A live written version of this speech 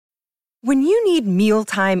When you need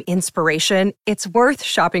mealtime inspiration, it's worth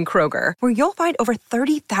shopping Kroger, where you'll find over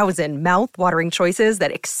 30,000 mouth-watering choices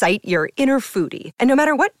that excite your inner foodie. And no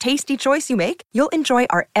matter what tasty choice you make, you'll enjoy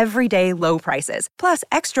our everyday low prices, plus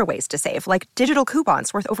extra ways to save, like digital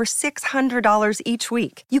coupons worth over $600 each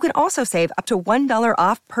week. You can also save up to $1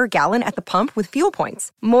 off per gallon at the pump with fuel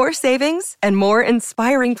points. More savings and more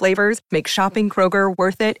inspiring flavors make shopping Kroger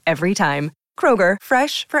worth it every time. Kroger,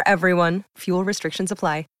 fresh for everyone. Fuel restrictions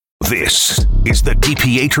apply. This is the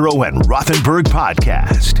DiPietro and Rothenberg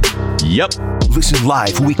podcast. Yep. Listen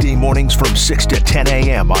live weekday mornings from 6 to 10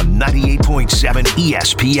 a.m. on 98.7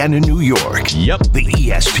 ESPN in New York. Yep. The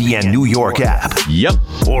ESPN New York app. Yep.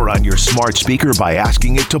 Or on your smart speaker by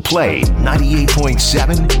asking it to play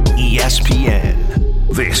 98.7 ESPN.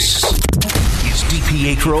 This is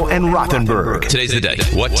DiPietro and Rothenberg. Today's the day.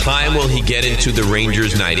 What time will he get into the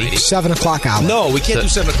Rangers 90? 7 o'clock hour. No, we can't do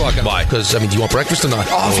 7 o'clock hour. Why? Because, do you want breakfast or not?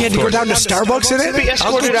 Oh, if he had to go down to Starbucks in it? Be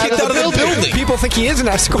escorted out of the building. People think he is an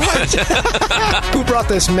escort. Who brought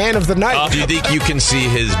this man of the night? Do you think you can see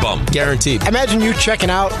his bum? Guaranteed. Imagine you checking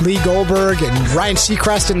out Lee Goldberg and Ryan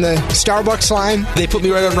Seacrest in the Starbucks line. They put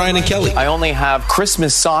me right on Ryan and Kelly. I only have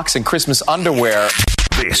Christmas socks and Christmas underwear.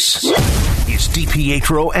 This is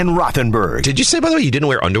DiPietro and Rothenberg. Did you say, by the way, you didn't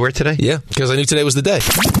wear underwear today? Yeah, because I knew today was the day.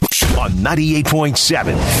 On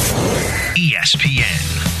 98.7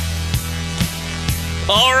 ESPN.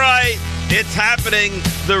 All right, it's happening.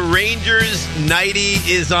 The Rangers 90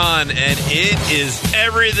 is on, and it is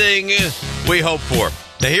everything we hope for.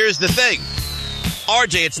 Now, here's the thing.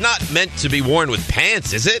 RJ, it's not meant to be worn with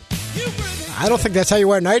pants, is it? I don't think that's how you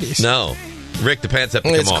wear 90s. No. Rick, the pants have to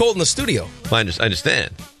come It's off. cold in the studio. I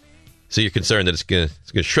understand. So you're concerned that it's gonna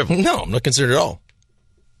shrivel? No, I'm not concerned at all.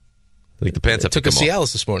 I think the pants have to Took a come off.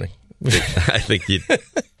 Cialis this morning. I think you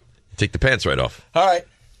take the pants right off. All right.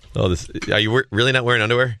 Oh, are you really not wearing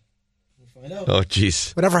underwear? We'll find out. Oh,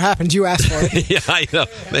 jeez. Whatever happens, you asked for it. Yeah, I know.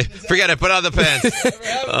 Forget it. Put on the pants.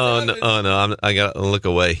 Oh no! I gotta look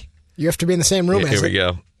away. You have to be in the same room as Here we it.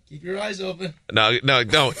 go. Keep your eyes open. No! I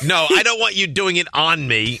don't want you doing it on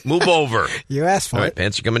me. Move over. You asked for All it. right,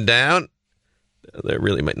 pants are coming down. There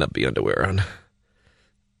really might not be underwear on.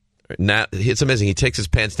 Right, now it's amazing. He takes his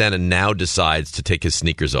pants down and now decides to take his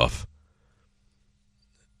sneakers off.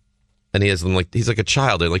 And he has them he's like a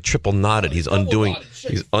child. They're like triple knotted. He's undoing.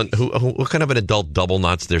 What kind of an adult double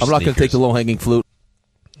knots their I'm not going to take the low-hanging fruit.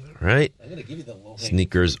 All right. I'm going to give you the low-hanging.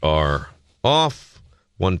 Sneakers are off.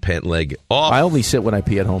 One pant leg off. I only sit when I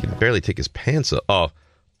pee at home. He can barely take his pants off.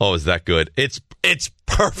 Oh, is that good? It's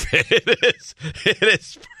perfect. It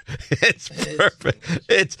is perfect.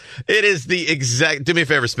 It is the exact. Do me a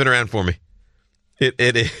favor, spin around for me. It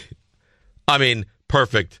is. I mean,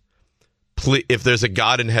 perfect. Please, if there's a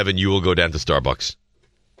God in heaven, you will go down to Starbucks.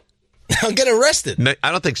 I'll get arrested. No,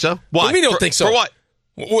 I don't think so. Why? What do you mean you don't think so? For what?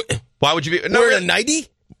 Why would you be? Wearing a 90?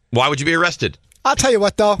 Why would you be arrested? I'll tell you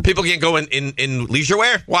what, though. People can't go in leisure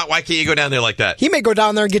wear? Why can't you go down there like that? He may go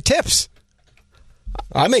down there and get tips.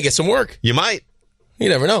 I may get some work. You might. You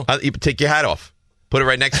never know. You take your hat off. Put it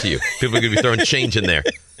right next to you. People are going to be throwing change in there.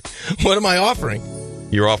 What am I offering?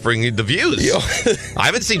 You're offering the views. I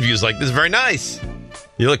haven't seen views like this. Very nice.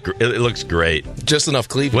 It looks great. Just enough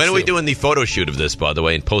cleavage. When are we doing the photo shoot of this, by the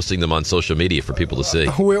way, and posting them on social media for people to see?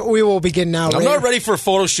 We will begin now. I'm not ready for a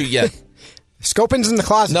photo shoot yet. Scopin's in the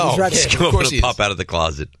closet. No. He's ready. Yeah. Of course he is. Pop out of the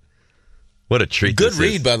closet. What a treat! Good this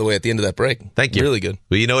read, is. by the way, at the end of that break. Thank you. Really good.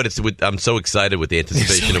 Well, you know what? I'm so excited with the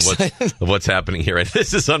anticipation of what's happening here.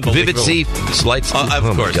 This is unbelievable. Vivid C, slight.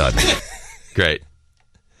 Of course. God. Great.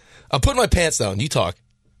 I'm putting my pants down. You talk.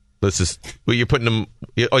 You're putting him.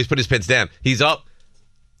 He's put his pants down. He's up.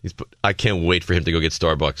 I can't wait for him to go get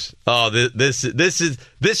Starbucks. Oh, this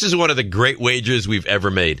is one of the great wagers we've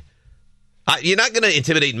ever made. You're not going to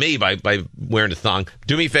intimidate me by wearing a thong.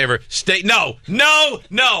 Do me a favor. Stay. No.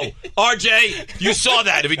 RJ, you saw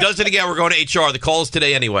that. If he does it again, we're going to HR. The call is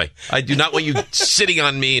today anyway. I do not want you sitting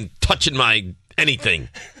on me and touching my anything.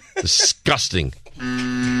 Disgusting.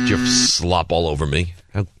 You have slop all over me.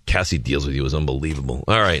 How Cassie deals with you is unbelievable.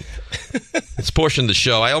 All right. This portion of the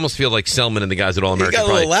show, I almost feel like Selman and the guys at All American. You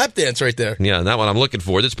got a little lap dance right there. Yeah, that one I'm looking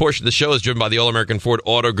for. This portion of the show is driven by the All American Ford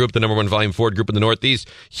Auto Group, the #1 volume Ford group in the Northeast.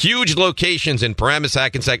 Huge locations in Paramus,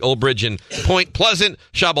 Hackensack, Old Bridge, and Point Pleasant.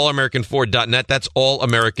 Shop allamericanford.net. That's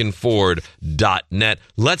allamericanford.net.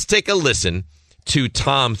 Let's take a listen to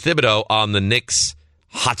Tom Thibodeau on the Knicks'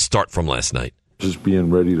 hot start from last night. Just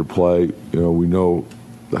being ready to play. We know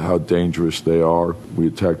how dangerous they are. We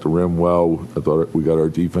attacked the rim well. I thought we got our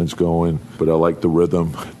defense going, but I like the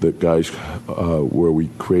rhythm that guys where we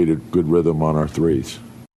created good rhythm on our threes.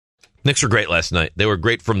 Knicks were great last night. They were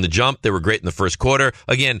great from the jump. They were great in the first quarter.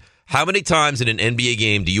 Again, How many times in an NBA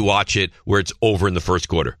game do you watch it where it's over in the first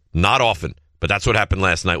quarter? Not often, but that's what happened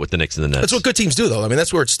last night with the Knicks and the Nets. That's what good teams do, though. I mean,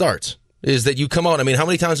 that's where it starts, is that you come out. I mean, how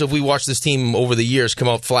many times have we watched this team over the years come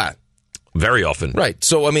out flat? Very often. Right.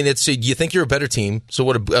 So, I mean, you think you're a better team. So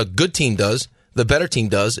what a good team does, the better team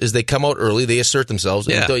does, is they come out early, they assert themselves,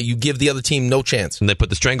 and you give the other team no chance. And they put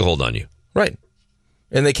the stranglehold on you. Right.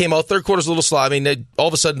 And they came out, third quarter's a little sloppy. I mean, all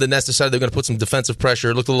of a sudden the Nets decided they're going to put some defensive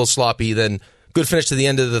pressure. It looked a little sloppy. Then good finish to the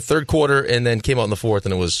end of the third quarter, and then came out in the fourth,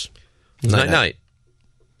 and it was night-night.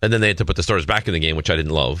 And then they had to put the starters back in the game, which I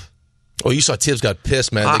didn't love. Oh, you saw Tibbs got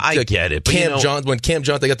pissed, man. I get it. But when Cam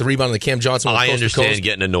Johnson, they got the rebound on the Cam Johnson. I understand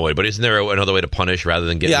getting annoyed, but isn't there another way to punish rather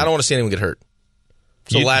than getting... Yeah, I don't want to see anyone get hurt.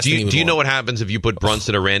 Do you know what happens if you put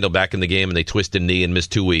Brunson or Randall back in the game and they twist a knee and miss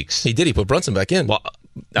 2 weeks? He did. He put Brunson back in. Well,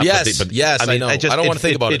 yes, I know. I don't want to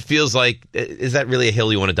think about it. It feels like, is that really a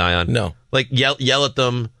hill you want to die on? No. Like, yell at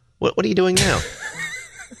them. What are you doing now?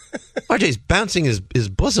 RJ's bouncing his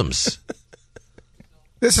bosoms.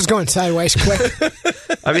 This is going sideways quick.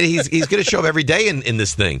 I mean, he's going to show up every day in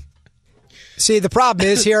this thing. See, the problem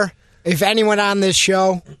is here, if anyone on this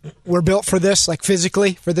show were built for this, like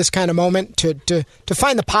physically, for this kind of moment, to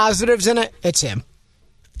find the positives in it, it's him.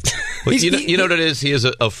 Well, you know what it is? He has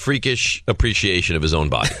a freakish appreciation of his own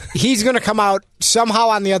body. He's going to come out somehow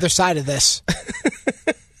on the other side of this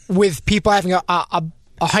with people having a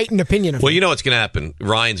heightened opinion of him. Well, you know what's going to happen.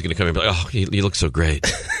 Ryan's going to come in and be like, oh, you look so great.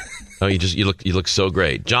 Oh, you look so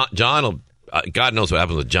great. John will, God knows what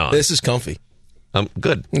happens with John. This is comfy.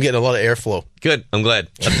 Good. I'm getting a lot of airflow. Good. I'm glad.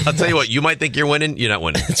 I'll tell you what. You might think you're winning. You're not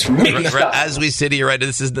winning. It's really nice. As we sit here, right,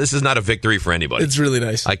 this is not a victory for anybody. It's really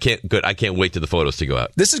nice. I can't wait till the photos to go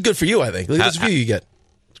out. This is good for you, I think. Look at this view you get.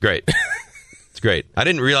 It's great. It's great. I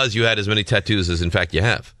didn't realize you had as many tattoos as, in fact, you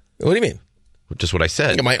have. What do you mean? Just what I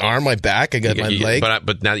said. I got my arm, my back. I got my leg.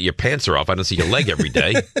 But now that your pants are off, I don't see your leg every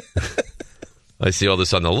day. I see all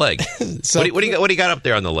this on the leg. What do you got up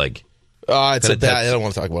there on the leg? It's a I don't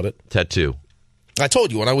want to talk about it. Tattoo. I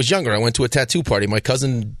told you when I was younger, I went to a tattoo party. My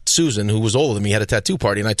cousin Susan, who was older than me, had a tattoo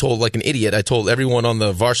party, and I told, like an idiot, I told everyone on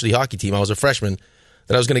the varsity hockey team, I was a freshman,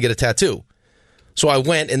 that I was going to get a tattoo. So I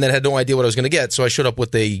went and then had no idea what I was going to get. So I showed up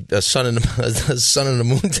with a sun and the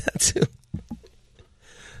moon tattoo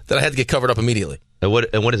that I had to get covered up immediately. And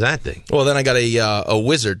what is that thing? Well, then I got a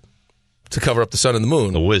wizard to cover up the sun and the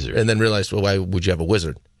moon. A wizard. And then realized, well, why would you have a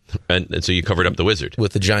wizard? And so you covered up the wizard.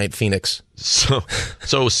 With the giant phoenix. So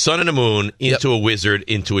sun and a moon into a wizard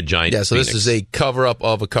into a giant so phoenix. This is a cover-up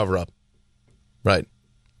of a cover-up. Right.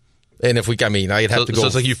 And if I'd have to go... So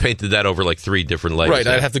it's like you painted that over like 3 different layers. Right,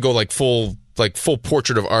 I'd have to go like full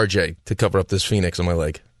portrait of RJ to cover up this phoenix on my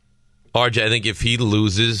leg. RJ, I think if he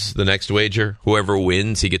loses the next wager, whoever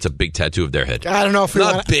wins, he gets a big tattoo of their head. I don't know if we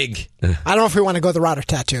Not big. I don't know if we want to go the route of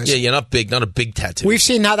tattoos. Yeah, not big. Not a big tattoo. We've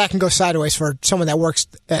seen how that can go sideways for someone that works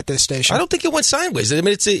at this station. I don't think it went sideways. I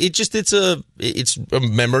mean, it's a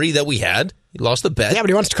memory that we had. He lost the bet. Yeah, but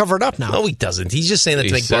he wants to cover it up now. No, he doesn't. He's just saying that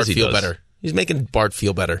to make Bart feel better. He's making Bart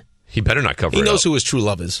feel better. He better not cover it up. He knows who his true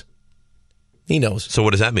love is. He knows. So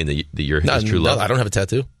what does that mean, that you're his true love? No, I don't have a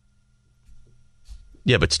tattoo.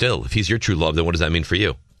 Yeah, but still, if he's your true love, then what does that mean for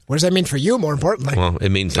you? What does that mean for you, more importantly? Well, it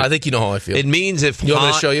means... I think you know how I feel. It means if You want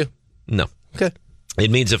me to show you? No. Okay. It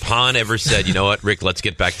means if Han ever said, you know what, Rick, let's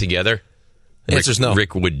get back together. Answer's no.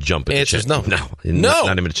 Rick would jump at Answer's the no. chance. No.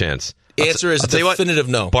 Not even a chance. Answer is a definitive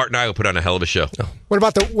no. Bart and I will put on a hell of a show. Oh. What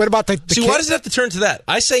about the See, why does it have to turn to that?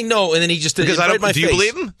 I say no, and then he just... Because I don't... Do you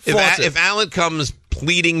believe him? If If Alan comes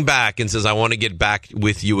pleading back and says, I want to get back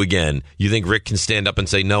with you again, you think Rick can stand up and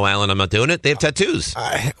say, no, Alan, I'm not doing it? They have tattoos.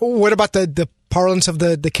 What about the parlance of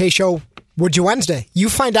the K-Show, Would You Wednesday? You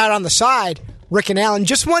find out on the side, Rick and Alan,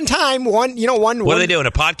 just one time, What are they doing,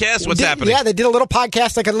 a podcast? What's happening? Yeah, they did a little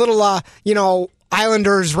podcast, like a little,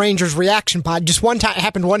 Islanders, Rangers reaction pod. Just one time. It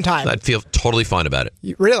happened one time. I'd feel totally fine about it.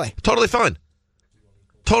 Really? Totally fine.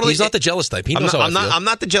 Totally. He's not the jealous type. He knows how I feel. I'm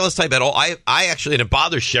not the jealous type at all. I actually, and it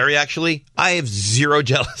bothers Sherry, actually, I have zero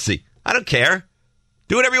jealousy. I don't care.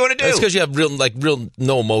 Do whatever you want to do. That's because you have real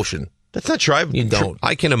no emotion. That's not true. You don't.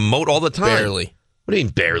 I can emote all the time. Barely. What do you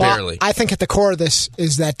mean barely? Well, Barely. I think at the core of this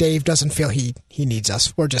is that Dave doesn't feel he needs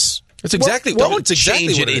us. We're just... It's exactly Don't it's exactly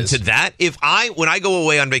change what it into that. When I go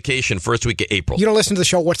away on vacation first week of April. You don't listen to the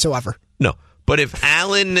show whatsoever. No. But if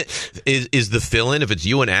Alan is the fill-in, if it's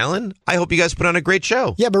you and Alan, I hope you guys put on a great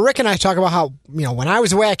show. Yeah, but Rick and I talk about how, when I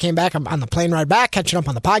was away, I came back, I'm on the plane ride back, catching up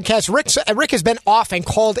on the podcast. Rick has been off and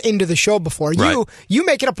called into the show before. Right. You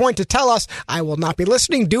make it a point to tell us, I will not be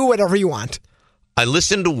listening, do whatever you want. I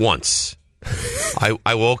listened once.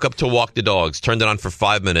 I woke up to walk the dogs, turned it on for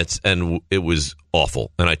 5 minutes, and it was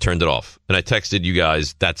awful. And I turned it off. And I texted you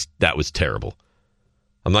guys, that was terrible.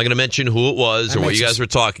 I'm not going to mention who it was or what you guys were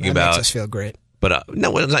talking about. That makes us feel great. But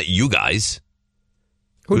no, it's not you guys.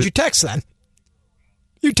 Who'd you text then?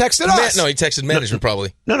 You texted us. No, he texted management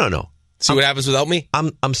probably. No. See what happens without me?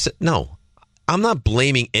 I'm not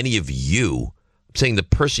blaming any of you. I'm saying the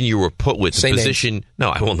person you were put with, the position. Names. No,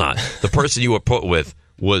 I will not. The person you were put with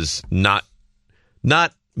was not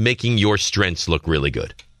making your strengths look really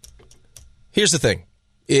good. Here's the thing: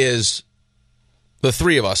 is the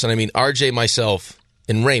three of us, and I mean RJ, myself,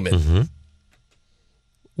 and Raymond.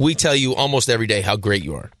 We tell you almost every day how great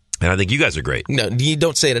you are. And I think you guys are great. No, you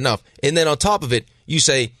don't say it enough. And then on top of it, you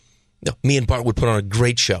say, no, me and Bart would put on a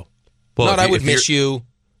great show. Well, I would miss you.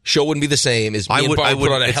 Show wouldn't be the same as me and Bart would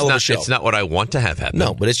put on a hell of a show. It's not what I want to have happen.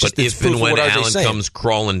 No, but it's just if and when Alan comes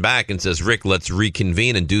crawling back and says, Rick, let's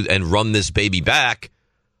reconvene and run this baby back,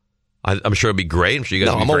 I'm sure it'd be great. I'm sure you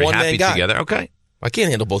guys would be very happy together. Okay. I can't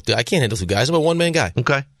handle both. I can't handle two guys. I'm a one-man guy.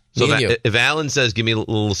 Okay. So if Alan says, give me a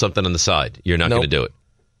little something on the side, you're not going to do it?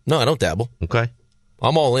 No, I don't dabble. Okay.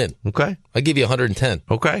 I'm all in. Okay. I give you 110.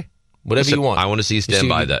 Okay. Whatever you want. I want to see you stand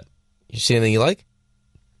by that. You see anything you like?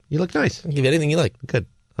 You look nice. I'll give you anything you like. Good.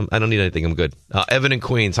 I don't need anything. I'm good. Evan in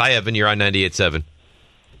Queens. Hi, Evan. You're on 98.7.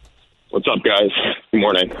 What's up, guys? Good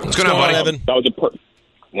morning. What's going on, buddy? Evan? That was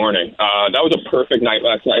morning. That was a perfect night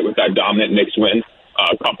last night with that dominant Knicks win,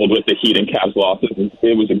 coupled with the Heat and Cavs losses.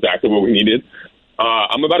 It was exactly what we needed.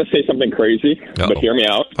 I'm about to say something crazy, but hear me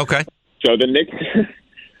out. Okay. So the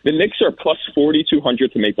Knicks are plus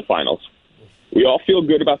 4,200 to make the finals. We all feel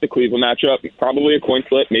good about the Cleveland matchup. Probably a coin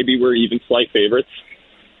flip. Maybe we're even slight favorites.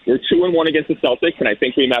 We're 2-1 against the Celtics, and I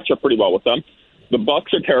think we match up pretty well with them. The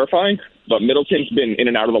Bucks are terrifying, but Middleton's been in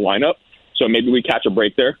and out of the lineup, so maybe we catch a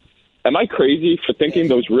break there. Am I crazy for thinking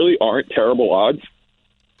those really aren't terrible odds?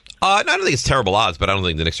 I don't think it's terrible odds, but I don't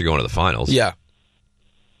think the Knicks are going to the finals. Yeah.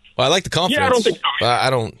 Well, I like the confidence. Yeah, I don't think so. I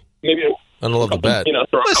don't. Maybe I don't love the bet.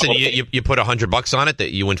 Listen, you put $100 on it that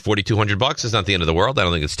you win $4,200. It's not the end of the world. I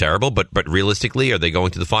don't think it's terrible, but realistically, are they going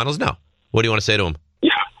to the finals? No. What do you want to say to them? Yeah.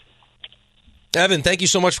 Evan, thank you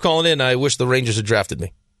so much for calling in. I wish the Rangers had drafted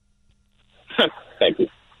me. Thank you.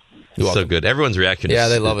 So good. Everyone's reaction is...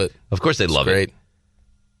 they love it. Of course they love it.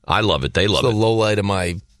 I love it. They love it. It's the low light of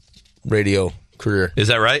my radio career. Is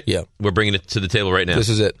that right? Yeah. We're bringing it to the table right now. This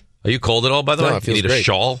is it. Are you cold at all, by the way? It feels you need great. A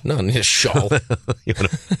shawl? No, I need a shawl.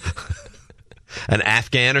 An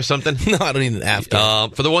Afghan or something? No, I don't need an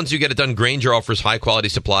Afghan. For the ones who get it done, Grainger offers high-quality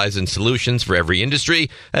supplies and solutions for every industry,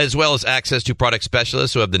 as well as access to product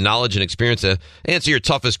specialists who have the knowledge and experience to answer your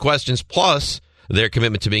toughest questions. Plus, their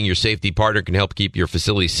commitment to being your safety partner can help keep your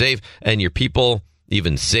facility safe and your people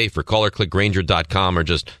even safer. Call or click Grainger.com or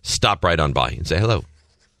just stop right on by and say hello.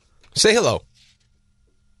 Say hello.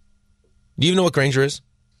 Do you even know what Grainger is?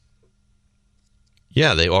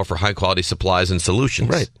 Yeah, they offer high-quality supplies and solutions.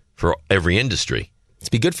 Right. For every industry. It's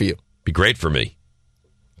be good for you. Be great for me.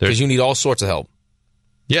 Because you need all sorts of help.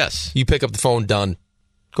 Yes. You pick up the phone, done.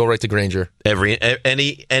 Go right to Grainger.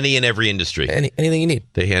 Any and every industry. Anything you need.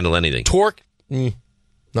 They handle anything. Torque,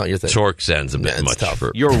 not your thing. Torque sounds a bit much tough.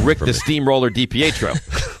 You're Rick the Steamroller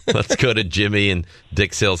DiPietro. Let's go to Jimmy and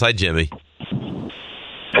Dick Sills. Hi, Jimmy.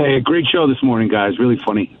 Hey, great show this morning, guys. Really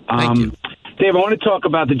funny. Thank you. Dave, I want to talk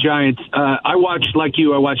about the Giants. I watch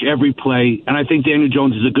every play, and I think Daniel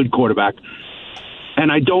Jones is a good quarterback.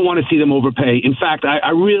 And I don't want to see them overpay. In fact,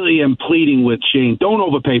 I really am pleading with Shane, don't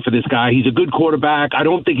overpay for this guy. He's a good quarterback. I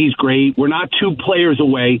don't think he's great. We're not 2 players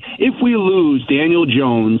away. If we lose Daniel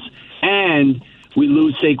Jones and we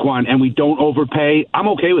lose Saquon and we don't overpay, I'm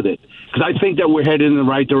okay with it. Because I think that we're headed in the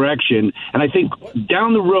right direction, and I think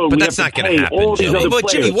down the road but we that's have to not going to pay all these other But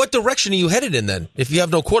players. Jimmy, what direction are you headed in then? If you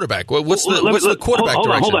have no quarterback, what's the quarterback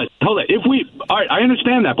direction? Hold on. All right, I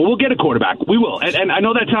understand that, but we'll get a quarterback. We will, and I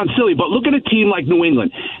know that sounds silly, but look at a team like New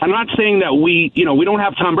England. I'm not saying that we don't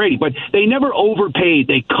have Tom Brady, but they never overpaid.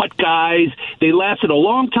 They cut guys. They lasted a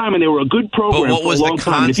long time, and they were a good program but what was for a long the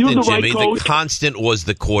time. If you have the right Jimmy? coach, the constant was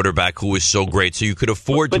the quarterback who was so great, so you could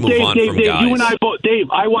afford to but move Dave, on Dave, from Dave, guys. You and I both.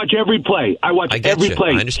 Dave, I watch every play. I get every you. play.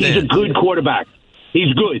 I understand. He's a good quarterback.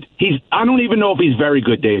 He's good. I don't even know if he's very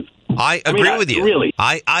good, Dave. I agree with you. Really,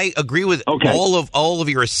 I agree with all of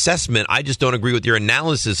your assessment. I just don't agree with your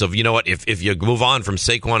analysis of, you know what, if you move on from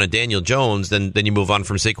Saquon and Daniel Jones, then you move on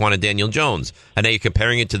from Saquon and Daniel Jones. And now you're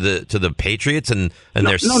comparing it to the Patriots and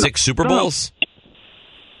their 6 Super Bowls.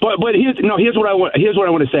 But here's what I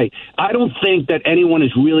want to say. I don't think that anyone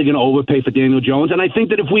is really going to overpay for Daniel Jones, and I think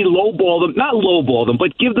that if we not lowball them,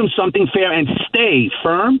 but give them something fair and stay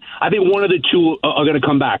firm, I think one of the two are going to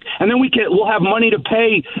come back, and then we'll have money to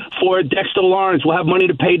pay for Dexter Lawrence. We'll have money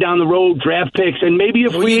to pay down the road, draft picks, and maybe a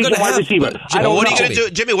free agent wide receiver. Jimmy, what are you going to do,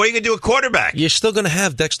 Jimmy? What are you going to do at quarterback? You're still going to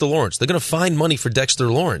have Dexter Lawrence. They're going to find money for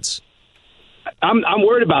Dexter Lawrence. I'm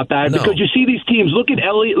worried about that because you see these teams. Look at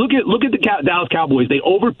Elliott. Look at the Dallas Cowboys. They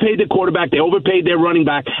overpaid the quarterback. They overpaid their running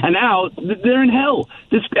back, and now they're in hell.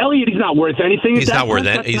 This Elliott, he's not worth anything. He's not worth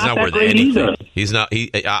anything. He's not worth anything. Either. He's not.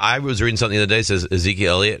 I was reading something the other day. Says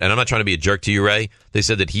Ezekiel Elliott, and I'm not trying to be a jerk to you, Ray. They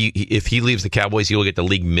said that if he leaves the Cowboys, he will get the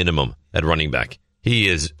league minimum at running back. He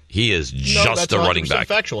is just a running back.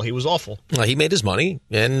 Factual. He was awful. Well, he made his money,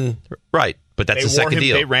 and right. But that's the second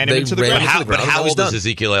deal. They ran him into the ground. But how old is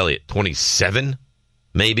Ezekiel Elliott? 27,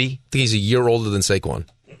 maybe. I think he's a year older than Saquon.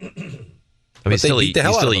 I mean, he's still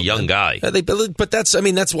a young guy. But that's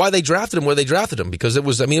why they drafted him where they drafted him, because it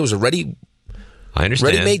was a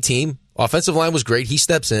ready-made team. Offensive line was great. He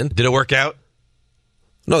steps in. Did it work out?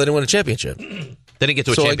 No, they didn't win a championship. They didn't get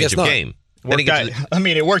to a championship game.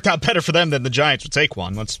 It worked out better for them than the Giants with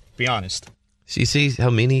Saquon. Let's be honest. So you see how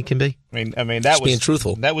mean he can be? I mean that just was being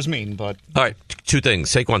truthful. That was mean, but all right. Two things: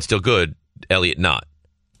 Saquon's still good, Elliott not.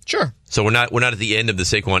 Sure. So we're not at the end of the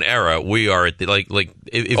Saquon era. We are at the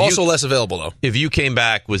if also less available though. If you came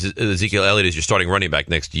back with Ezekiel Elliott as your starting running back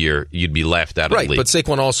next year, you'd be laughed out of the league. But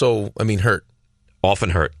Saquon also, hurt.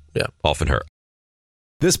 Often hurt. Yeah, often hurt.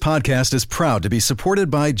 This podcast is proud to be supported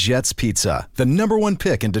by Jets Pizza, the #1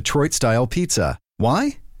 pick in Detroit-style pizza.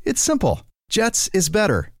 Why? It's simple. Jets is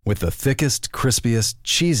better. With the thickest, crispiest,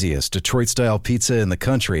 cheesiest Detroit-style pizza in the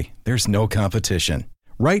country, there's no competition.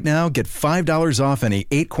 Right now, get $5 off any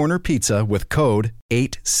 8-corner pizza with code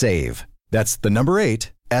 8SAVE. That's the number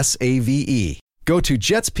 8, S-A-V-E. Go to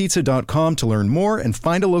jetspizza.com to learn more and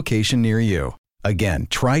find a location near you. Again,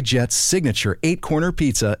 try Jet's signature 8-corner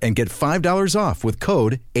pizza and get $5 off with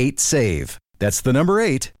code 8SAVE. That's the number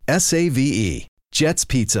 8, S-A-V-E. Jet's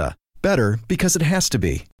Pizza. Better because it has to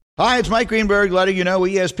be. Hi, it's Mike Greenberg letting you know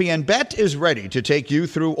ESPN Bet is ready to take you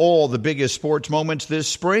through all the biggest sports moments this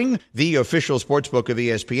spring. The official sportsbook of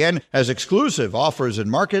ESPN has exclusive offers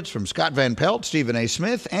and markets from Scott Van Pelt, Stephen A.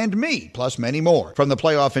 Smith, and me, plus many more. From the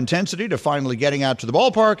playoff intensity to finally getting out to the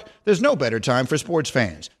ballpark, there's no better time for sports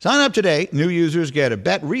fans. Sign up today. New users get a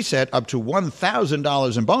bet reset up to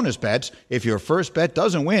 $1,000 in bonus bets if your first bet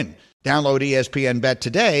doesn't win. Download ESPN Bet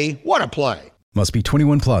today. What a play. Must be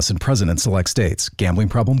 21 plus and present in select states. Gambling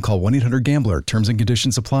problem? Call 1-800-GAMBLER. Terms and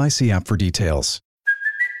conditions apply. See app for details.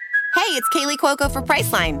 Hey, it's Kaylee Cuoco for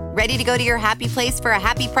Priceline. Ready to go to your happy place for a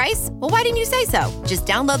happy price? Well, why didn't you say so? Just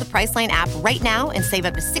download the Priceline app right now and save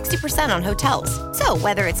up to 60% on hotels. So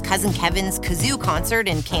whether it's Cousin Kevin's Kazoo Concert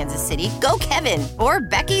in Kansas City, go Kevin, or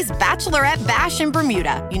Becky's Bachelorette Bash in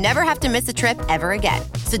Bermuda, you never have to miss a trip ever again.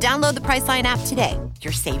 So download the Priceline app today.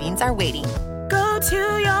 Your savings are waiting. Go to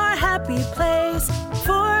your happy place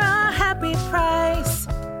for a happy price.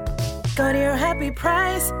 Go to your happy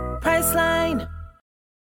price, Priceline.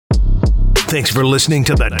 Thanks for listening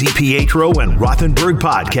to the DiPietro and Rothenberg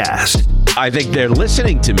podcast. I think they're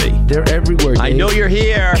listening to me. They're everywhere, Dave. I know you're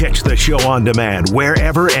here. Catch the show on demand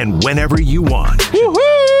wherever and whenever you want.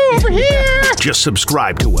 Woohoo! Over here! Just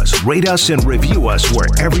subscribe to us, rate us, and review us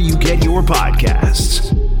wherever you get your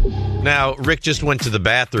podcasts. Now, Rick just went to the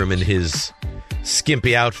bathroom in his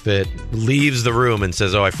skimpy outfit, leaves the room and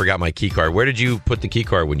says, I forgot my key card. Where did you put the key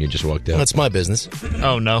card when you just walked out? That's my business.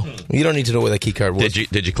 Oh, no. You don't need to know where that key card was.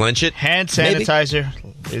 Did you clench it? Hand sanitizer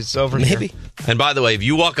is over here. And by the way, if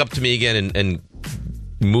you walk up to me again and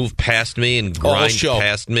move past me and grind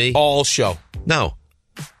past me. All show. No.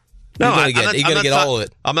 You're going to get all of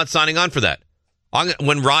it. I'm not signing on for that.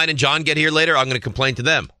 When Ryan and John get here later, I'm going to complain to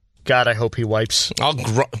them. God, I hope he wipes.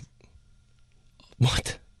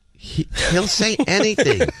 What? He'll say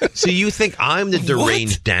anything. So you think I'm the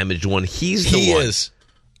deranged, damaged one? He's the one. He is.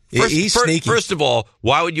 He's sneaky. First of all,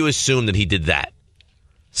 why would you assume that he did that?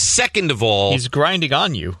 Second of all, he's grinding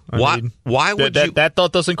on you. Why would you? That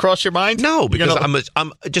thought doesn't cross your mind? No, because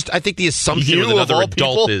I think the assumption with another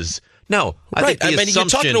adult is no. I think the assumption. You're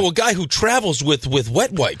talking to a guy who travels with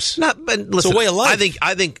wet wipes. It's a way of life.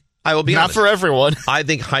 I think I will be honest. Not for everyone. I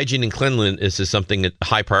think hygiene and cleanliness is something that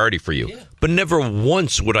high priority for you. Yeah. But never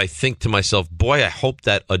once would I think to myself, boy, I hope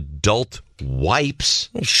that adult wipes.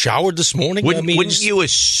 I showered this morning. Wouldn't you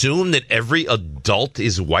assume that every adult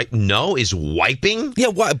is is wiping? Yeah,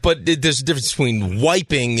 but there's a difference between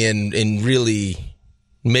wiping and really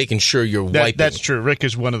making sure you're wiping. That's true. Rick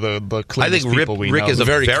is one of the cleanest people we know. Rick is a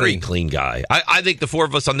very clean. clean guy. I think the four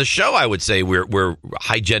of us on the show, I would say we're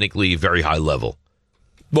hygienically very high level.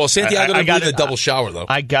 Well, Santiago didn't believe in a double shower, though.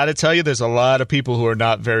 I got to tell you, there's a lot of people who are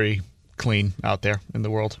not very clean out there in the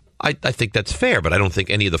world. I think that's fair, but I don't think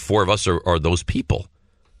any of the four of us are those people.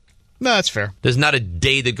 No, that's fair. There's not a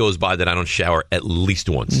day that goes by that I don't shower at least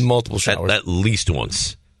once. Multiple showers. At least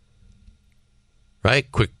once.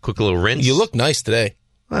 Right? Quick little rinse. You look nice today.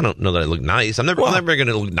 I don't know that I look nice. I'm never going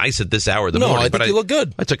to look nice at this hour of the morning. I think you look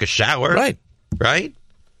good. I took a shower. Right?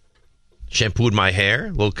 Shampooed my hair, a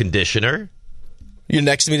little conditioner. You're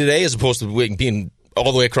next to me today as opposed to being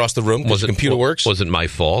all the way across the room because the computer works. Wasn't my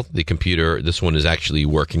fault. The computer, this one is actually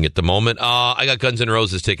working at the moment. I got Guns N'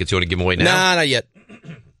 Roses tickets. You want to give them away now? Nah, not yet.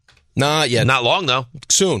 Not yet. Not long, though.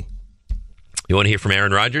 Soon. You want to hear from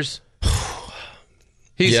Aaron Rodgers?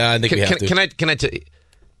 Yeah, I think we have to. Can I tell you?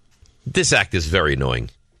 This act is very annoying.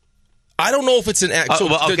 I don't know if it's an act.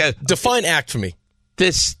 Define act for me.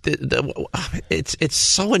 It's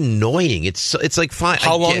so annoying. It's like fine.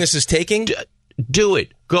 How long this is taking? Do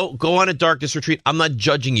it. Go on a darkness retreat. I'm not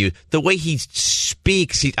judging you. The way he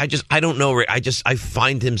speaks, I don't know. I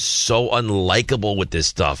find him so unlikable with this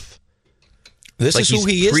stuff. This is who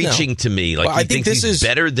he is now. He's preaching to me. Like he thinks he's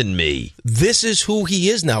better than me. This is who he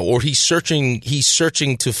is now, or he's searching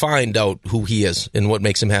to find out who he is and what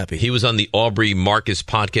makes him happy. He was on the Aubrey Marcus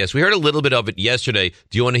podcast. We heard a little bit of it yesterday.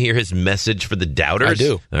 Do you want to hear his message for the doubters? I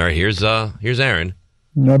do. All right, here's Aaron.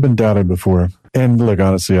 I've been doubted before. And look,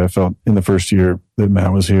 honestly, I felt in the first year that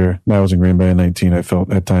Matt was here, Matt was in Green Bay in 19, I felt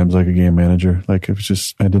at times like a game manager. Like it was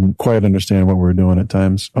just, I didn't quite understand what we were doing at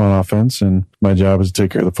times on offense. And my job was to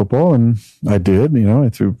take care of the football. And I did, I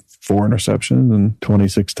threw 4 interceptions and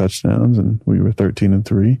 26 touchdowns, and we were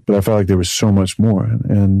 13-3. But I felt like there was so much more.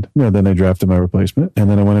 And then they drafted my replacement, and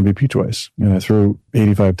then I won MVP twice. And I threw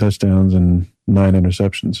 85 touchdowns and 9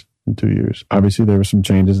 interceptions in 2 years. Obviously, there were some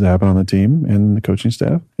changes that happened on the team and the coaching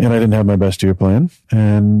staff, and I didn't have my best year plan.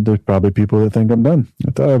 And there's probably people that think I'm done.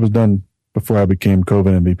 I thought I was done before I became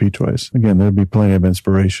COVID MVP twice. Again, there'd be plenty of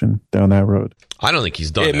inspiration down that road. I don't think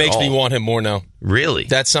he's done. It makes me want him more now. Really?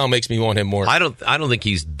 That sound makes me want him more. I don't think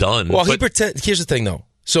he's done. Well, here's the thing, though.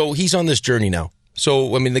 So he's on this journey now.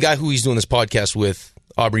 So, the guy who he's doing this podcast with,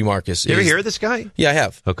 Aubrey Marcus. You ever hear of this guy? Yeah, I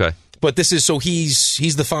have. Okay. But this is, so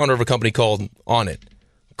he's the founder of a company called On It.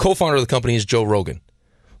 Co-founder of the company is Joe Rogan.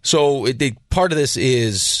 So part of this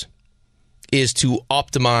is to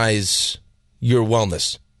optimize your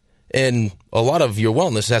wellness. And a lot of your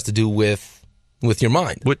wellness has to do with your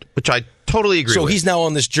mind. Which I totally agree with. So he's now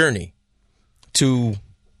on this journey to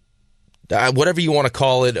whatever you want to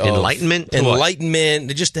call it.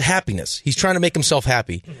 Enlightenment? Just happiness. He's trying to make himself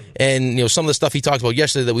happy. And, some of the stuff he talked about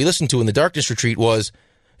yesterday that we listened to in the Darkness Retreat was,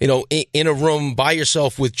 in a room by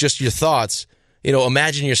yourself with just your thoughts,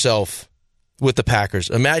 imagine yourself with the Packers.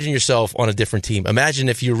 Imagine yourself on a different team. Imagine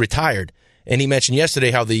if you're retired. And he mentioned yesterday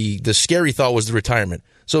how the scary thought was the retirement.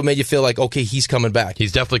 So it made you feel like, okay, he's coming back.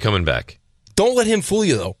 He's definitely coming back. Don't let him fool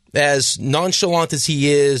you, though. As nonchalant as he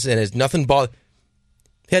is and as nothing bothered,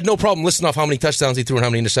 he had no problem listing off how many touchdowns he threw and how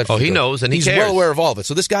many interceptions he knows, and he's cares. well aware of all of it.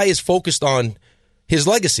 So this guy is focused on his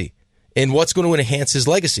legacy and what's going to enhance his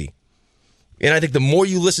legacy. And I think the more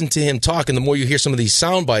you listen to him talk and the more you hear some of these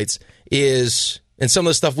sound bites and some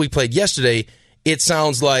of the stuff we played yesterday, it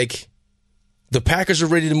sounds like the Packers are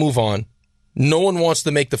ready to move on. No one wants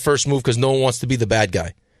to make the first move because no one wants to be the bad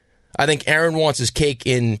guy. I think Aaron wants his cake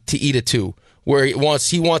to eat it too, where he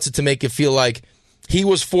wants it to make it feel like he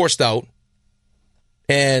was forced out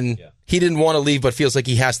and he didn't want to leave but feels like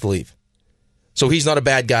he has to leave. So he's not a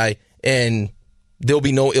bad guy and there'll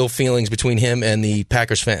be no ill feelings between him and the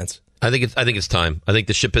Packers fans. I think it's time. I think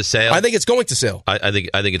the ship has sailed. I think it's going to sail. I think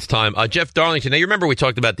it's time. Jeff Darlington. Now you remember we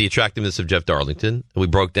talked about the attractiveness of Jeff Darlington. We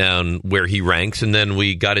broke down where he ranks, and then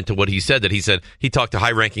we got into what he said. That he talked to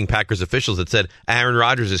high-ranking Packers officials that said Aaron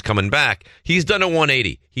Rodgers is coming back. He's done a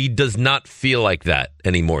 180. He does not feel like that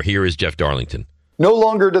anymore. Here is Jeff Darlington. No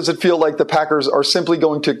longer does it feel like the Packers are simply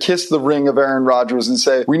going to kiss the ring of Aaron Rodgers and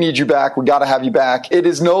say, we need you back, we got to have you back. It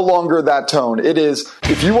is no longer that tone. It is,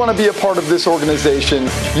 if you want to be a part of this organization,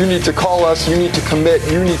 you need to call us, you need to commit,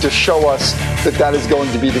 you need to show us that is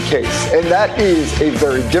going to be the case. And that is a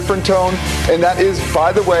very different tone, and that is,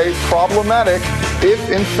 by the way, problematic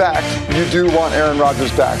if, in fact, you do want Aaron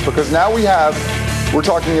Rodgers back. Because now we're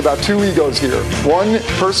talking about two egos here. One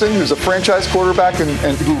person who's a franchise quarterback and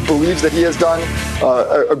who believes that he has done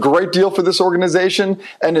a great deal for this organization,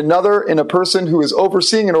 and another in a person who is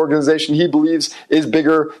overseeing an organization he believes is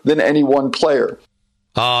bigger than any one player.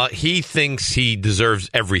 He thinks he deserves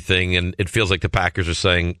everything, and it feels like the Packers are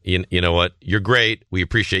saying, you know what, you're great, we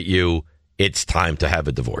appreciate you, it's time to have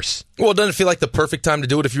a divorce. Well, doesn't it feel like the perfect time to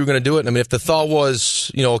do it if you were going to do it? I mean, if the thought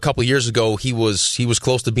was, a couple of years ago, he was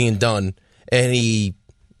close to being done, and he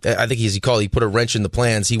put a wrench in the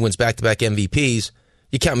plans, he wins back-to-back MVPs,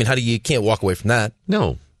 you can't walk away from that.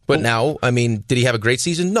 No. But now, did he have a great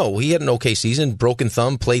season? No, he had an okay season, broken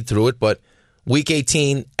thumb, played through it, but Week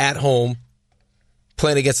 18, at home,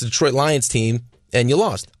 playing against the Detroit Lions team, and you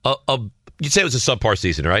lost. You'd say it was a subpar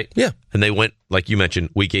season, right? Yeah. And they went, like you mentioned,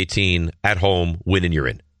 Week 18, at home, win and you're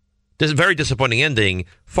in. This is a very disappointing ending.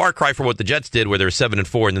 Far cry from what the Jets did, where they were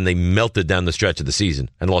 7-4, and then they melted down the stretch of the season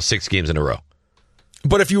and lost 6 games in a row.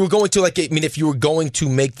 But if you were going to, if you were going to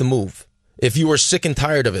make the move, if you were sick and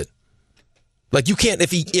tired of it, you can't,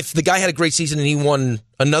 if the guy had a great season and he won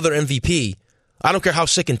another MVP, I don't care how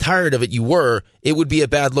sick and tired of it you were, it would be a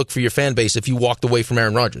bad look for your fan base if you walked away from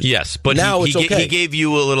Aaron Rodgers. Yes, but now it's okay. He gave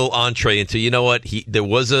you a little entree into, you know what, there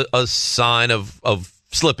was a sign of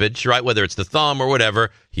slippage, right? Whether it's the thumb or whatever.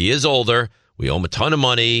 He is older. We owe him a ton of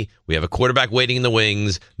money. We have a quarterback waiting in the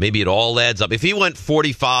wings. Maybe it all adds up. If he went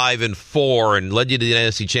 45-4 and led you to the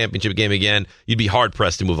NFC Championship game again, you'd be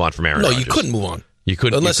hard-pressed to move on from Aaron Rodgers. No, you couldn't move on. You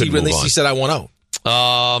couldn't. Unless he said, I want out.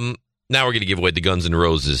 Now we're going to give away the Guns N'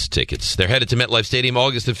 Roses tickets. They're headed to MetLife Stadium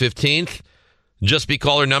August the 15th. Just be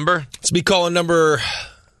caller number. Let's be caller number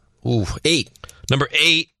 8. Number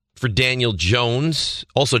 8 for Daniel Jones.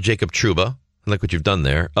 Also Jacob Trouba. I like what you've done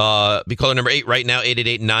there. Be caller number 8 right now,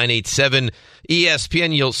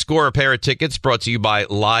 888-987-ESPN. You'll score a pair of tickets brought to you by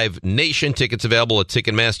Live Nation. Tickets available at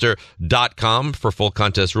Ticketmaster.com. For full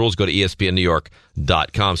contest rules, go to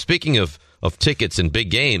ESPNNewYork.com. Speaking of tickets and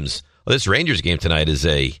big games, this Rangers game tonight is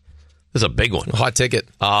a big one. Hot ticket.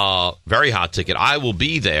 Very hot ticket. I will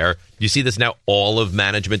be there. You see this now? All of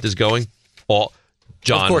management is going.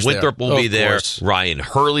 John Winthrop will be there. Ryan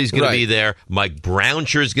Hurley's going to be there. Mike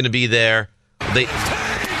Brownshire is going to be there.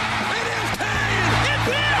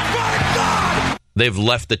 They've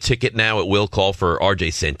left the ticket now at will call for RJ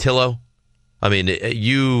Santillo. I mean,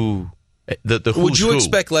 would you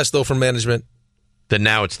expect less, though, from management? Then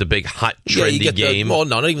now it's the big hot, trendy game. No,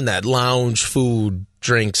 not even that. Lounge, food,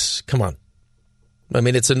 drinks. Come on.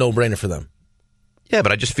 It's a no-brainer for them. Yeah,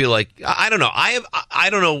 but I just feel like, I don't know. I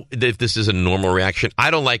don't know if this is a normal reaction.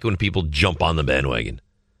 I don't like when people jump on the bandwagon.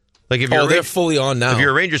 If you're they're fully on now. If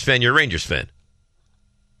you're a Rangers fan, you're a Rangers fan.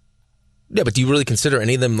 Yeah, but do you really consider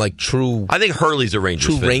any of them true? I think Hurley's a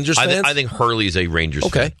Rangers fan. Rangers fans? I think Hurley's a Rangers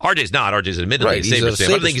fan. RJ's not. RJ's admittedly a Sabres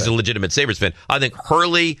fan. I think he's a legitimate Sabres fan. I think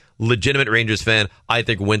Hurley, legitimate Rangers fan. I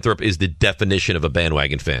think Winthrop is the definition of a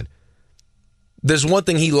bandwagon fan. There's one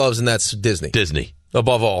thing he loves, and that's Disney. Disney.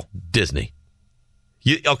 Above all. Disney.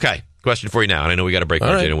 Okay, question for you now, and I know we got to break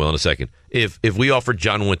RJ and Will in a second. If we offered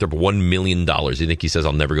John Winthrop $1 million, you think he says,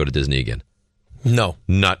 I'll never go to Disney again? No.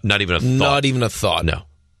 Not even a thought? Not even a thought. No.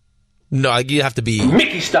 No, you have to be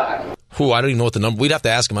Mickey style. I don't even know what the number. We'd have to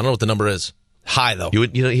ask him. I don't know what the number is. High though.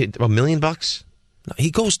 $1 million? No,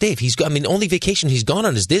 he goes, Dave. He's got. Only vacation he's gone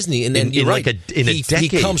on is Disney, and then in a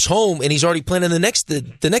decade. He comes home and he's already planning the next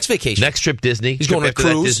vacation. Next trip, Disney. He's going on a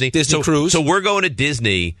cruise. Disney cruise. So we're going to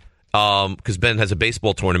Disney because Ben has a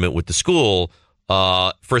baseball tournament with the school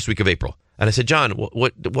first week of April. And I said, John,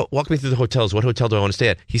 what walk me through the hotels. What hotel do I want to stay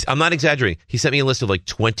at? I'm not exaggerating. He sent me a list of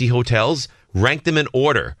 20 hotels, ranked them in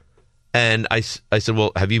order. And I said,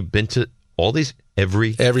 well, have you been to all these?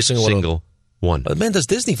 Every single one. The man does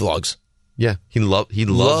Disney vlogs. Yeah, he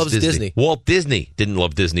loves Disney. Walt Disney didn't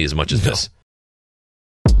love Disney as much as this.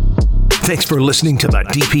 Thanks for listening to the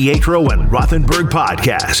DiPietro and Rothenberg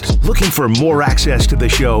podcast. Looking for more access to the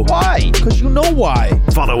show? Why? Because you know why.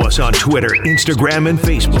 Follow us on Twitter, Instagram, and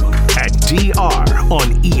Facebook at DR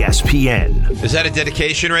on ESPN. Is that a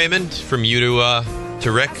dedication, Raymond, from you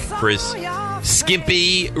to Rick for his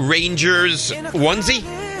skimpy Rangers onesie?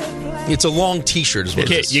 It's a long T-shirt. Is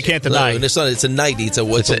what it is. You can't deny. No, it's not. It's a nightie. It's a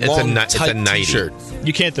long, tight T-shirt.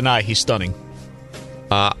 You can't deny he's stunning.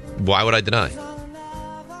 Why would I deny?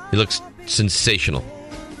 He looks sensational.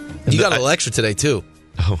 You got a little extra today, too.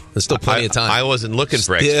 Oh, there's still plenty of time. I wasn't looking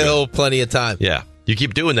for extra. Still plenty of time. Yeah. You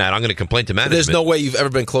keep doing that, I'm going to complain to management. There's no way you've ever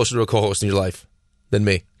been closer to a co-host in your life than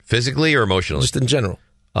me. Physically or emotionally? Just in general.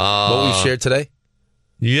 What we've shared today?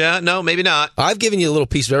 Yeah, no, maybe not. I've given you a little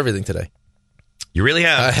piece of everything today. You really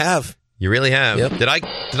have. I have. You really have. Yep. Did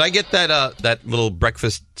I get that little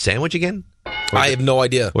breakfast sandwich again? I have no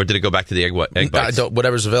idea. Or did it go back to the egg bites?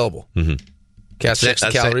 Whatever's available. Mm-hmm. Cast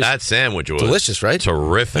 60 calories. That sandwich was delicious, right?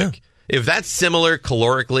 Terrific. Yeah. If that's similar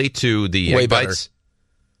calorically to the egg bites,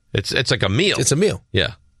 it's like a meal. It's a meal.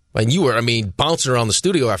 Yeah. And you were, bouncing around the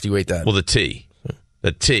studio after you ate that. Well, the tea.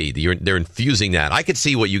 The tea. They're infusing that. I could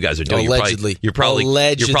see what you guys are doing. Allegedly. You're probably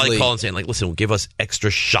calling saying, like, listen, give us extra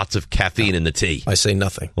shots of caffeine in the tea. I say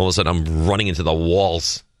nothing. All of a sudden, I'm running into the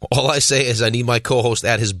walls. All I say is I need my co-host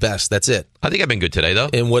at his best. That's it. I think I've been good today, though.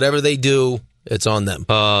 And whatever they do, it's on them.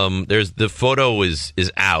 There's the photo is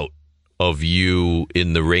out of you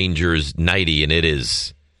in the Rangers nightie, and it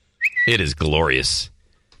is glorious.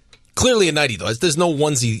 Clearly a nightie, though. There's no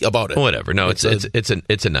onesie about it. Whatever. No, it's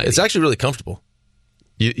a nightie. It's actually really comfortable.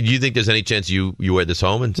 You think there's any chance you wear this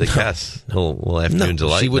home and say, Cass, little afternoon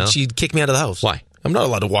delight? She'd kick me out of the house. Why? I'm not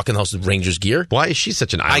allowed to walk in the house with Rangers gear. Why is she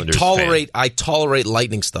such an Islanders fan? I tolerate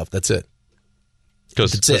Lightning stuff. That's it.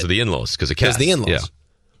 Because of the in-laws. Because of Cass. Because the in-laws. Yeah.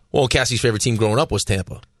 Well, Cassie's favorite team growing up was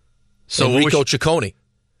Tampa. So Rico Ciccone.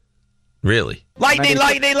 Really? Lightning!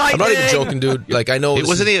 I'm not even joking, dude. Like, I know.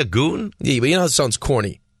 Wasn't he a goon? Yeah, but you know how it sounds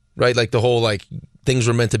corny, right? Like the whole, like, things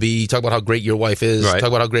were meant to be. Talk about how great your wife is. Right. Talk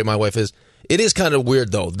about how great my wife is. It is kind of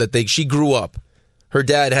weird, though, that she grew up. Her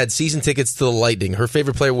dad had season tickets to the Lightning. Her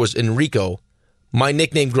favorite player was Enrico. My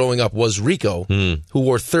nickname growing up was Rico, who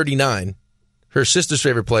wore 39. Her sister's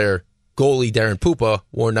favorite player, goalie Darren Pupa,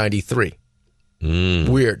 wore 93.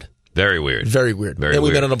 Weird. Very weird. Very weird. Very and we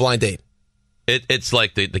weird. met on a blind date. It's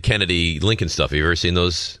like the Kennedy Lincoln stuff. Have you ever seen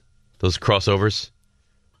those crossovers?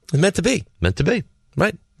 It's meant to be. Meant to be.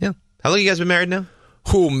 Right. Yeah. How long you guys been married now?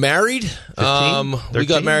 Who, married? 15? We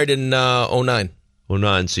got married in 09.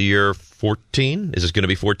 09. So you're 14? Is this going to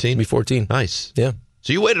be 14? Be 14. Nice. Yeah.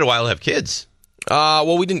 So you waited a while to have kids.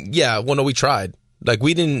 Well, we didn't. Yeah. Well, no, we tried. Like,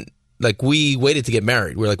 we didn't. Like, we waited to get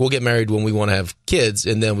married. We were like, we'll get married when we want to have kids.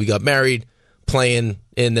 And then we got married, playing.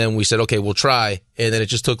 And then we said, okay, we'll try. And then it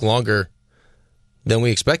just took longer than we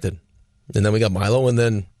expected. And then we got Milo. And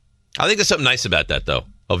then. I think there's something nice about that, though,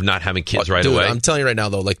 of not having kids right dude, away. I'm telling you right now,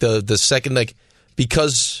 though, like the second, like,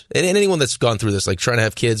 because, and anyone that's gone through this, like trying to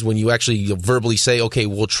have kids, when you actually verbally say, okay,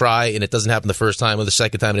 we'll try, and it doesn't happen the first time or the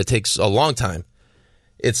second time, and it takes a long time.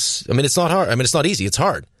 It's not hard. I mean, it's not easy. It's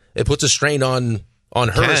hard. It puts a strain on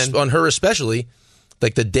her especially.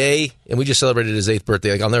 Like the day, and we just celebrated his 8th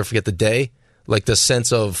birthday. Like, I'll never forget the day. Like the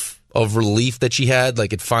sense of relief that she had.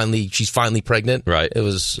 Like she's finally pregnant. Right. It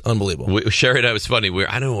was unbelievable. Sherry and I, was funny.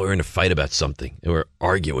 I don't know, we were in a fight about something. And we were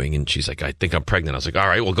arguing, and she's like, I think I'm pregnant. I was like, all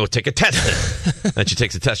right, we'll go take a test then. And she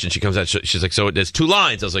takes a test, and she comes out. She's like, so there's 2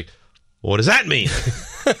 lines. I was like, what does that mean?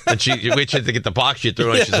 And we tried to get the box she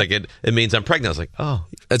threw, and she's like, it means I'm pregnant. I was like, oh.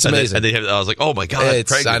 That's amazing. I was like, oh my God, I'm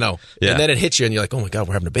pregnant. I know. Yeah. And then it hits you, and you're like, oh my God,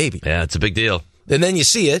 we're having a baby. Yeah, it's a big deal. And then you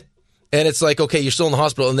see it, and it's like, okay, you're still in the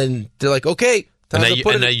hospital, and then they're like, okay. And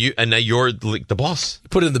now you're the boss. You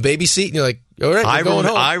put it in the baby seat, and you're like, all right, we're going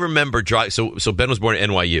home. I remember driving. So Ben was born at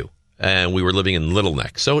NYU, and we were living in Little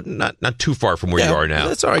Neck, so not too far from where you are now.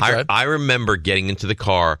 That's all right. I remember getting into the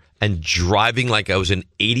car and driving like I was an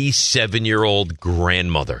 87-year-old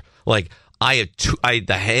grandmother. Like I had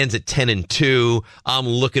the hands at 10 and 2. I'm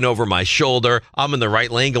looking over my shoulder. I'm in the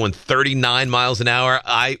right lane going 39 miles an hour.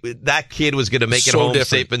 That kid was going to make it home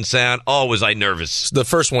safe and sound. Oh, was I nervous? The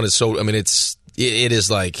first one is so. I mean, it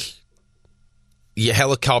is like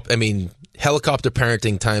helicopter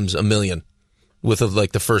parenting times a million with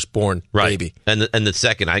like the firstborn baby. And the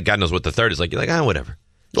second, God knows what the third is like. You're like, whatever.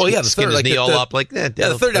 Well, yeah, the Skin third, his like knee all up,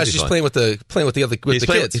 the third guy's just playing with the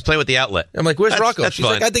kids. He's playing with the outlet. I'm like, where's Rocco? That's She's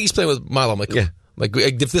fine. like, I think he's playing with Milo. I'm like, yeah. Like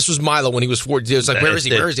if this was Milo when he was 4, it's like, where is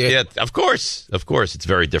he? Where is he? Yeah, of course, it's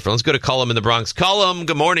very different. Let's go to Cullum in the Bronx. Cullum,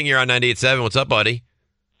 good morning. You're on 98.7. What's up, buddy?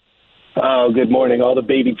 Oh, good morning. All the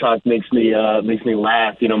baby talk makes me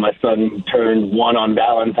laugh. You know, my son turned 1 on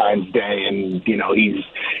Valentine's Day, and you know he's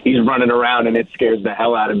running around, and it scares the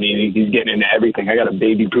hell out of me. He's getting into everything. I got to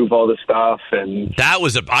baby-proof all the stuff, and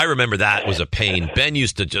I remember that was a pain. Ben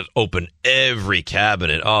used to just open every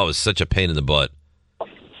cabinet. Oh, it was such a pain in the butt.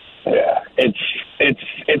 Yeah,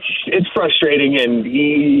 it's frustrating, and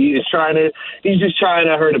he's just trying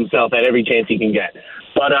to hurt himself at every chance he can get.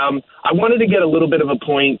 But I wanted to get a little bit of a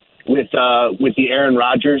point with the Aaron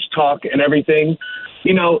Rodgers talk and everything.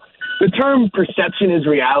 You know, the term perception is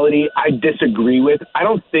reality, I disagree with. I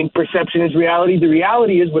don't think perception is reality. The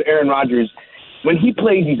reality is with Aaron Rodgers, when he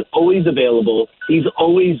plays, he's always available. He's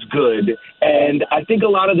always good. And I think a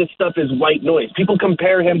lot of this stuff is white noise. People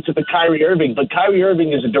compare him to the Kyrie Irving, but Kyrie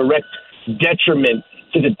Irving is a direct detriment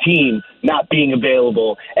to the team not being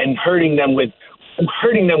available and hurting them with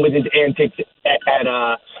his antics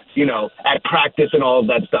at practice and all of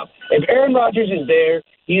that stuff. If Aaron Rodgers is there,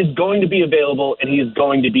 he is going to be available and he's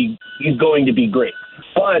going to be great.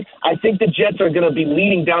 But I think the Jets are going to be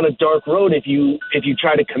leading down a dark road if you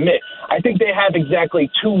try to commit. I think they have exactly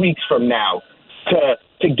 2 weeks from now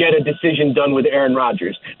to get a decision done with Aaron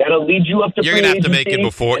Rodgers. That'll lead you up to You're free going to have to make agency, it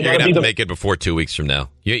before. and You're going to that'll have be to make it before 2 weeks from now.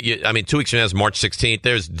 I mean, 2 weeks from now is March 16th.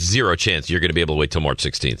 There's zero chance you're going to be able to wait till March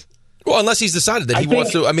 16th. Well, unless he's decided that he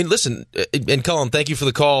wants to. I mean, listen, and Cullen, thank you for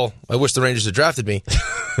the call. I wish the Rangers had drafted me.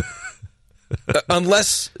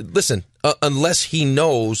 Unless he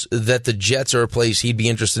knows that the Jets are a place he'd be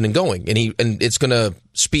interested in going, and it's going to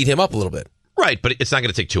speed him up a little bit. Right, but it's not going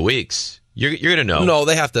to take 2 weeks. You're going to know. No,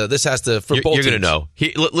 they have to. This has to for both. You're going teams.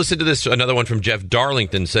 to know. Listen to this. Another one from Jeff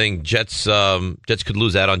Darlington saying Jets could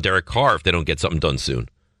lose out on Derek Carr if they don't get something done soon.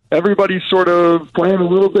 Everybody's sort of playing a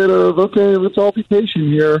little bit of, okay, let's all be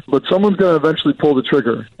patient here, but someone's going to eventually pull the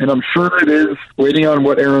trigger. And I'm sure it is, waiting on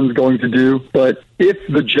what Aaron's going to do. But if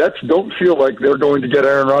the Jets don't feel like they're going to get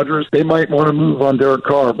Aaron Rodgers, they might want to move on Derek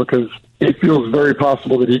Carr because it feels very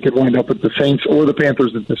possible that he could wind up with the Saints or the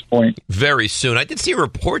Panthers at this point. Very soon. I did see a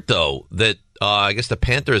report, though, that I guess the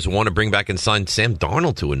Panthers want to bring back and sign Sam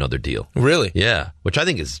Darnold to another deal. Really? Yeah, which I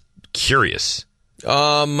think is curious.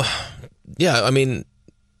 Yeah, I mean,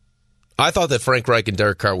 I thought that Frank Reich and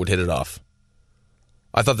Derek Carr would hit it off.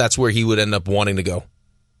 I thought that's where he would end up wanting to go.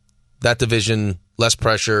 That division, less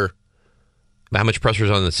pressure. How much pressure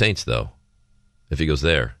is on the Saints, though, if he goes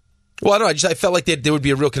there? Well, I don't know. I felt like there would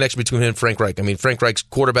be a real connection between him and Frank Reich. I mean, Frank Reich's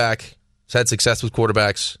quarterback. Has had success with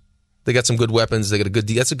quarterbacks. They got some good weapons. They got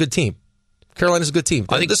that's a good team. Carolina's a good team.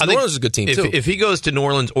 New Orleans is a good team, too. If he goes to New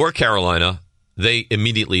Orleans or Carolina, they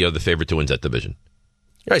immediately are the favorite to win that division.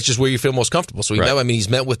 Right, it's just where you feel most comfortable. So he's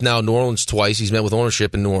met with now New Orleans twice. He's met with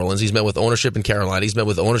ownership in New Orleans. He's met with ownership in Carolina. He's met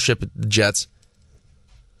with ownership at the Jets.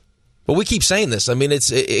 But we keep saying this. I mean, it's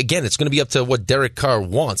going to be up to what Derek Carr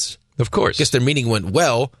wants. Of course. I guess their meeting went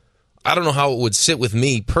well. I don't know how it would sit with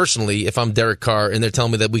me personally if I'm Derek Carr and they're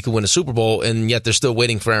telling me that we could win a Super Bowl and yet they're still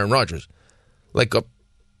waiting for Aaron Rodgers. Like,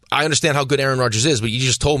 I understand how good Aaron Rodgers is, but you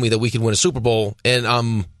just told me that we could win a Super Bowl, and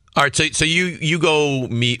all right. So you go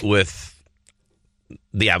meet with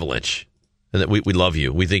the Avalanche, and that we love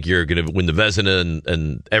you. We think you're going to win the Vezina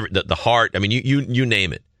and the Hart. I mean, you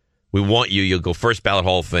name it. We want you. You'll go first ballot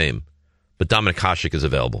Hall of Fame. But Dominik Hasek is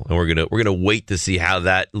available, and we're gonna wait to see how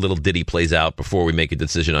that little ditty plays out before we make a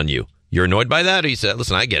decision on you. You're annoyed by that? Or you said,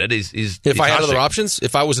 listen, I get it. If I had other options,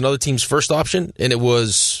 if I was another team's first option, and it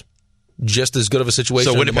was just as good of a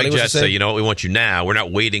situation. So Winnipeg Jets say, you know what, we want you now. We're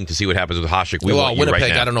not waiting to see what happens with Hasek. We want you Winnipeg,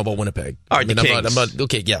 right now. I don't know about Winnipeg. All right, I'm not.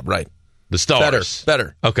 Okay, yeah, right. The Stars.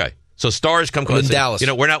 Better. Okay. So Stars come in Dallas. You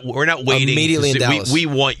know, we're not waiting. Immediately in Dallas. We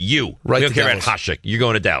want you. Right. We don't care about Hasek. You're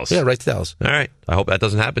going to Dallas. Yeah, right to Dallas. All right. I hope that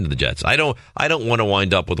doesn't happen to the Jets. I don't want to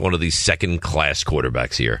wind up with one of these second class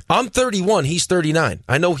quarterbacks here. I'm 31. He's 39.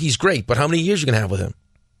 I know he's great, but how many years are you going to have with him?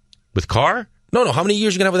 With Carr? No. How many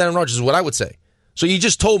years are you going to have with Aaron Rodgers is what I would say. So you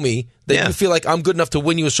just told me that you feel like I'm good enough to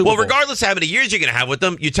win you a Super Bowl. Well, regardless of how many years you're going to have with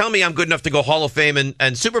them, you tell me I'm good enough to go Hall of Fame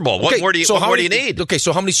and Super Bowl. What more do you need? Okay,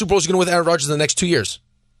 so how many Super Bowls are you going to win with Aaron Rodgers in the next 2 years?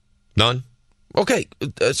 None. Okay,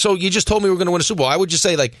 so you just told me we're going to win a Super Bowl. I would just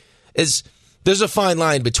say, there's a fine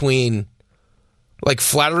line between,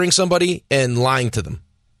 flattering somebody and lying to them.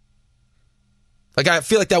 I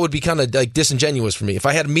feel like that would be kind of, disingenuous for me. If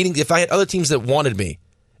I had other teams that wanted me,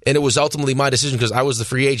 and it was ultimately my decision because I was the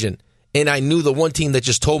free agent, and I knew the one team that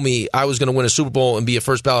just told me I was going to win a Super Bowl and be a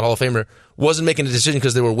first ballot Hall of Famer wasn't making a decision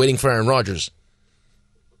because they were waiting for Aaron Rodgers.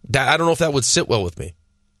 I don't know if that would sit well with me.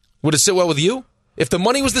 Would it sit well with you? If the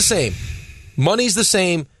money was the same, money's the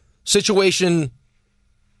same, situation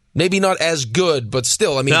maybe not as good, but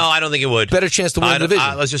still, I mean, no, I don't think it would. Better chance to win the division.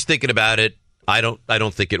 I was just thinking about it. I don't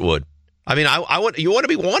think it would. I mean, you want to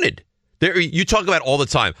be wanted. You talk about all the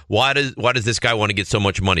time. Why does this guy want to get so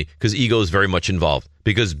much money? Because ego is very much involved.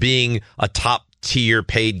 Because being a top tier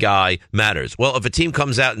paid guy matters. Well, if a team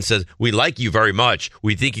comes out and says, we like you very much,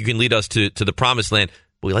 we think you can lead us to the promised land,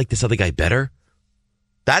 but we like this other guy better,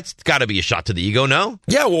 that's got to be a shot to the ego, no?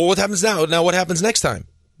 Yeah, well, what happens now? Now, what happens next time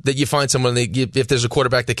that you find someone, if there's a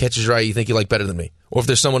quarterback that catches your eye, you think you like better than me? Or if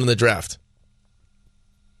there's someone in the draft?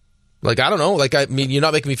 I don't know. I mean, you're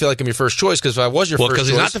not making me feel like I'm your first choice, because if I was your first choice... Well, because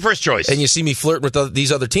he's not the first choice. And you see me flirting with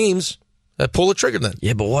these other teams, I'd pull the trigger then.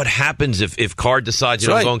 Yeah, but what happens if Carr decides,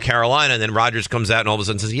 I'm going Carolina, and then Rodgers comes out and all of a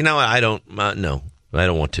sudden says, you know what, I don't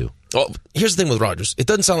want to. Well, here's the thing with Rodgers. It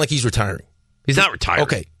doesn't sound like he's retiring. He's not retiring.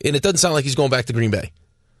 Okay, and it doesn't sound like he's going back to Green Bay.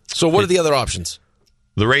 So what are the other options?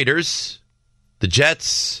 The Raiders, the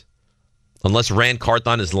Jets, unless Rand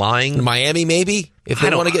Carthon is lying. Miami, maybe, if they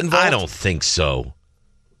want to get involved? I don't think so.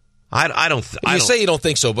 You say you don't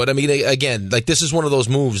think so, but I mean, again, this is one of those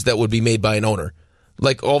moves that would be made by an owner.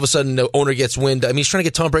 All of a sudden, the owner gets wind. I mean, he's trying to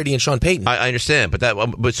get Tom Brady and Sean Payton. I understand, but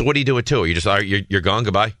so what do you do with two? You just you're gone,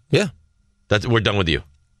 goodbye. Yeah, we're done with you.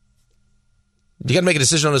 You got to make a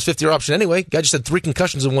decision on his 5th-year option anyway. Guy just had 3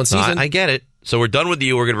 concussions in one season. I get it. So we're done with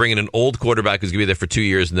you. We're going to bring in an old quarterback who's going to be there for 2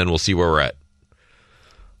 years, and then we'll see where we're at.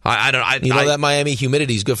 That Miami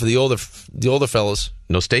humidity is good for the older fellas.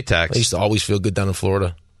 No state tax. I used to always feel good down in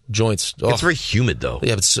Florida. Joints. Oh. It's very humid, though.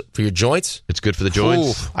 Yeah, but for your joints? It's good for the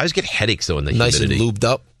joints. Ooh. I always get headaches, though, in the nice humidity. Nice and lubed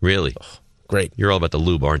up. Really? Oh, great. You're all about the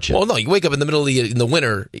lube, aren't you? Well, no, you wake up in the middle of in the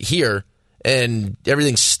winter here, and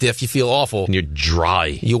everything's stiff. You feel awful. And you're dry.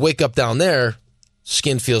 You wake up down there,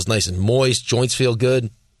 skin feels nice and moist, joints feel good.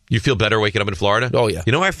 You feel better waking up in Florida? Oh, yeah.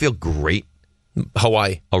 You know where I feel great?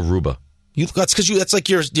 Hawaii. Aruba. That's like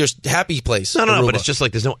your happy place. No, Aruba. but it's just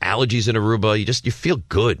like there's no allergies in Aruba. You feel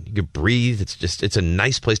good. You can breathe. It's a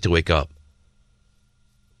nice place to wake up.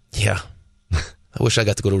 Yeah. I wish I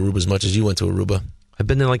got to go to Aruba as much as you went to Aruba. I've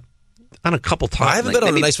been there on a couple times. I haven't been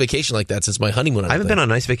on a nice vacation like that since my honeymoon. I haven't been on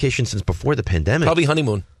a nice vacation since before the pandemic. Probably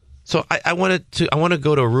honeymoon. So I want to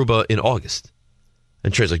go to Aruba in August.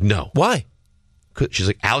 And Trey's like, no. Why? She's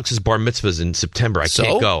like, Alex's bar mitzvah's in September. I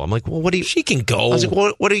can't go. I'm like, well, what do you... She can go. I was like,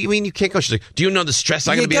 well, what do you mean you can't go? She's like, do you know the stress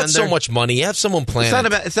I'm going to be under? You got so much money. You have someone plan.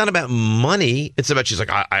 It's not about money. It's about, she's like,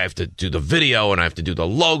 I have to do the video, and I have to do the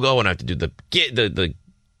logo, and I have to do the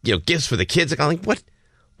gifts for the kids. I'm like, what?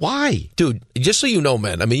 Why? Dude, just so you know,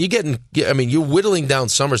 man, you're whittling down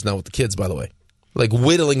summers now with the kids, by the way. Like,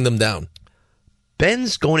 whittling them down.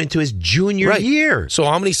 Ben's going into his junior year. So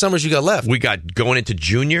how many summers you got left? We got going into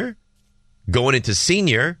junior, going into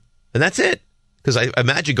senior, and that's it. Because I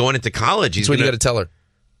imagine going into college, That's what you got to tell her.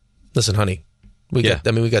 Listen, honey, we got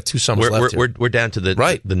 2 summers left here. We're down to the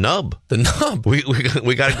nub. The nub. We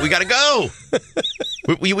got to go.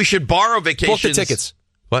 we should borrow vacations. Book the tickets.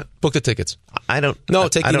 What? Book the tickets. I don't. No,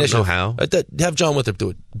 take the I don't initiative. know how. Have John Winthrop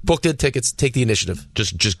do it. Book the tickets. Take the initiative.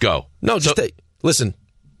 Just go. No, listen.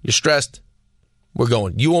 You're stressed. We're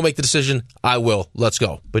going. You won't make the decision. I will. Let's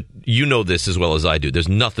go. But you know this as well as I do. There's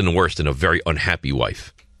nothing worse than a very unhappy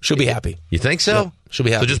wife. She'll be happy. You think so? Yep. She'll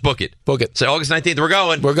be happy. So just book it. Book it. Say August 19th, we're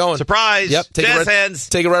going. We're going. Surprise. Yep. Jazz hands.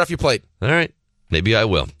 Take it right off your plate. All right. Maybe I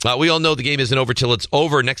will. We all know the game isn't over till it's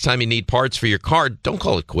over. Next time you need parts for your car, don't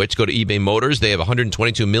call it quits. Go to eBay Motors. They have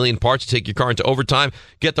 122 million parts to take your car into overtime.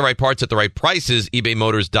 Get the right parts at the right prices.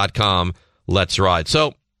 ebaymotors.com. Let's ride.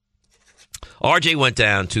 So RJ went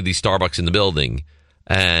down to the Starbucks in the building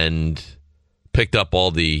and picked up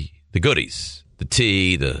all the goodies, the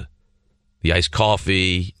tea, the iced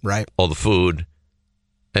coffee, right, all the food,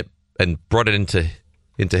 and brought it into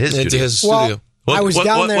his studio. His studio. I was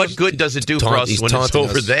down there. What good does it do for us when it's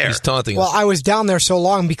over there? He's taunting us. Well, I was down there so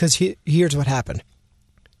long because here's what happened.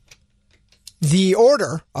 The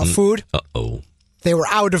order of food, they were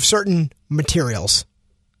out of certain materials.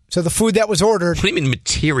 So the food that was ordered... What do you mean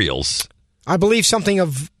materials? I believe something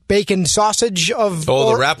of bacon sausage of...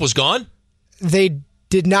 the wrap was gone? They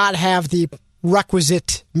did not have the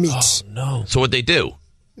requisite meats. Oh, no. So what'd they do?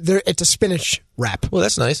 It's a spinach wrap. Well,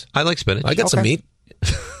 that's nice. I like spinach. I got some meat.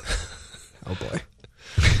 Oh, boy.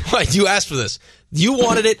 Right, you asked for this. You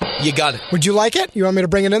wanted it, you got it. Would you like it? You want me to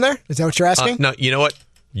bring it in there? Is that what you're asking? No, you know what?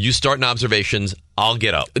 You start in observations, I'll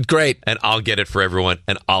get up. Great. And I'll get it for everyone,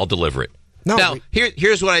 and I'll deliver it. No, now,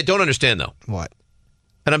 here's what I don't understand, though. What?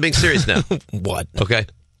 And I'm being serious now. What? Okay.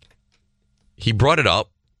 He brought it up,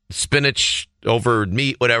 spinach over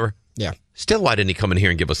meat, whatever. Yeah. Still, why didn't he come in here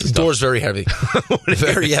and give us the stuff? The door's very heavy.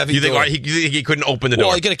 Very heavy. You think, door. you think he couldn't open the door?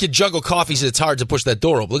 Well, you get a juggle coffee, so it's hard to push that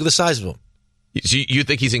door open. Look at the size of him. So you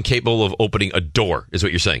think he's incapable of opening a door, is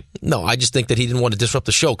what you're saying? No, I just think that he didn't want to disrupt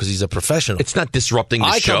the show because he's a professional. It's not disrupting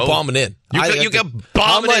the show. I come bombing in. You come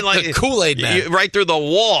bombing in like the Kool-Aid man. Right through the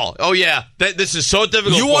wall. Oh, yeah. This is so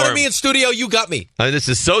difficult for him. You wanted me in studio, you got me. This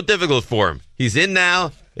is so difficult for him. He's in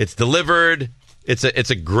now. It's delivered. It's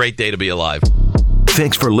a great day to be alive.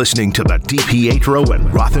 Thanks for listening to the DiPietro and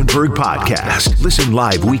Rothenberg podcast. Listen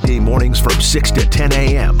live weekday mornings from 6 to 10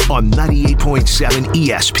 a.m. on 98.7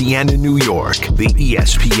 ESPN in New York, the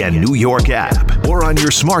ESPN New York app, or on your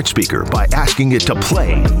smart speaker by asking it to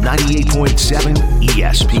play 98.7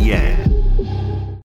 ESPN.